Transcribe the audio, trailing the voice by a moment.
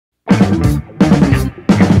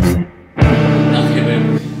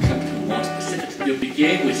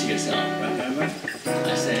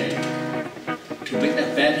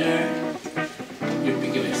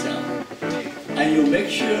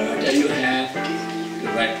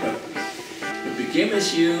begin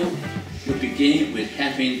with you begin with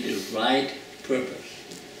having the right purpose.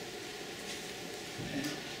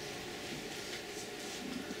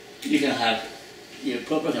 Okay. You can have, your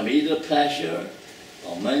purpose can be either pleasure,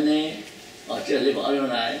 or money, or just live an ordinary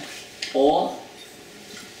life, or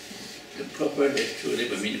the purpose is to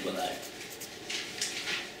live a meaningful life.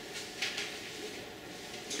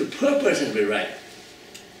 The purpose has to be right.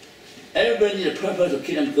 Everybody needs a purpose to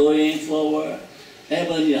keep them going forward.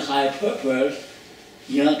 Everybody needs a higher purpose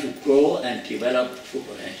to grow and develop full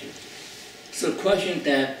potential. So the question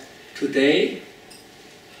that today,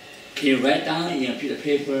 can you write down in a piece of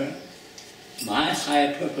paper, my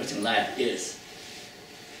higher purpose in life is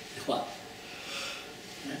what?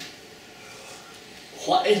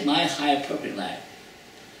 What is my higher purpose in life?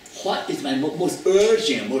 What is my most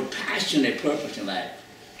urgent, most passionate purpose in life?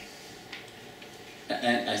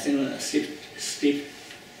 And I think Steve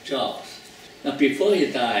Jobs, now before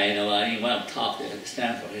he died, in one talk at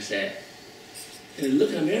Stanford, he said,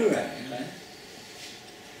 look in the mirror.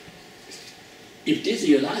 If this is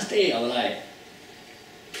your last day of life,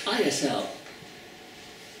 ask yourself,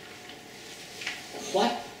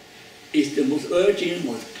 what is the most urgent,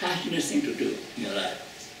 most passionate thing to do in your life?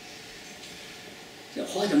 So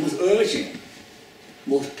what is the most urgent,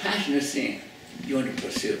 most passionate thing you want to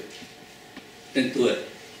pursue? Then do it.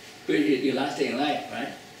 Because it's your last day in life,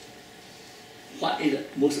 right? What is the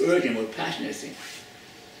most urgent, most passionate thing?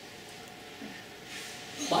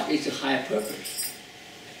 What is the higher purpose?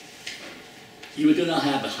 If you do not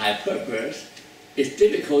have a higher purpose, it's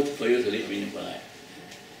difficult for you to live a meaningful life.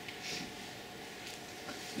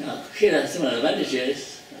 Now, here are some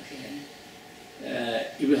advantages. Okay.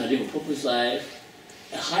 If you have a purpose life,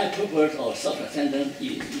 a higher purpose or self-transcendence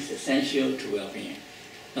is essential to well-being.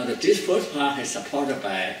 Now, this first part is supported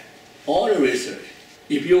by all the research.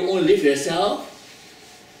 If you only live yourself,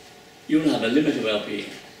 you will have a limited well-being.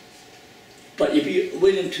 But if you're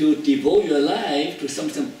willing to devote your life to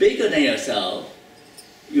something bigger than yourself,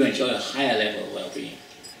 you enjoy a higher level of well-being.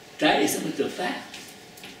 That is something to fact,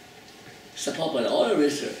 supported by all the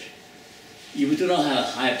research. If you do not have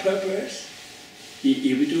a higher purpose, if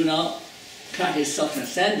you do not practice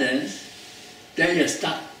self-transcendence, then you're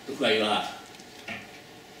stuck to where you are.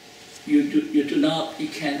 You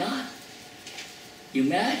cannot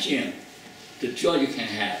imagine the joy you can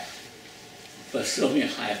have by serving a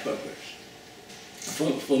higher purpose.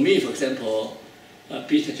 For me, for example,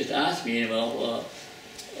 Peter just asked me, what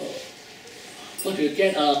do you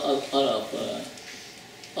get out of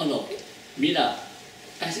meetup?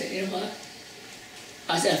 I said, you know what?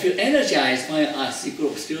 I said, I feel energized when I see a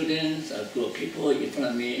group of students, a group of people in front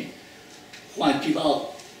of me, who I give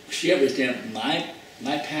out, share with them my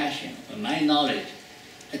passion, my knowledge,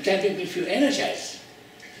 and that makes me feel energized.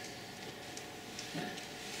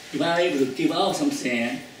 If I'm able to give out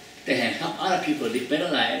something that can help other people live better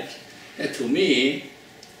lives, that to me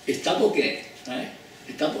is double gain, right?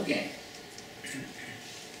 It's double gain.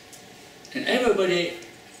 And everybody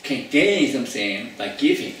can gain something by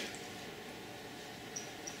giving.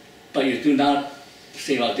 But you do not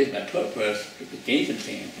say, well, this is my purpose to gain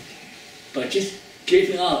something. But just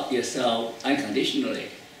giving out yourself unconditionally,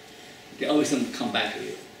 they always come back to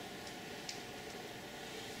you.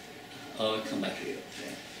 Always come back to you.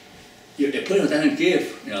 Yeah. A person who doesn't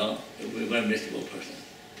give, will be a very miserable person.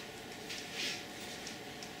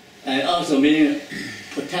 And also meaning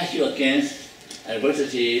protect you against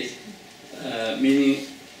adversities, meaning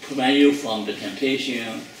prevent you from the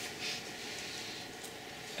temptation.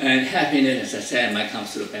 And happiness, as I said, might come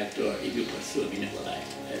through the back door if you pursue a meaningful life.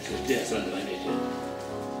 So there's one advantage.